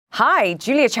Hi,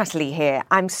 Julia Chatterley here.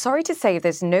 I'm sorry to say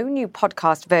there's no new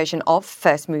podcast version of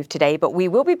First Move today, but we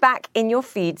will be back in your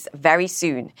feeds very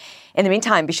soon. In the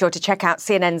meantime, be sure to check out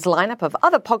CNN's lineup of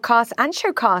other podcasts and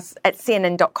showcasts at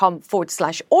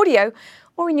cnn.com/audio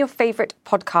or in your favorite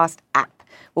podcast app.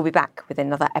 We'll be back with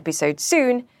another episode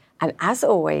soon. And as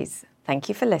always, thank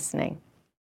you for listening.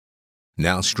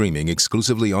 Now streaming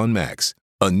exclusively on Max,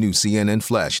 a new CNN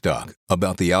flash doc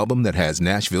about the album that has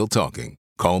Nashville talking,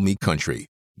 Call Me Country.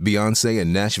 Beyoncé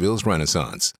and Nashville's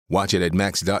Renaissance. Watch it at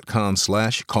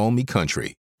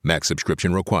max.com/callmecountry. Max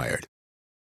subscription required.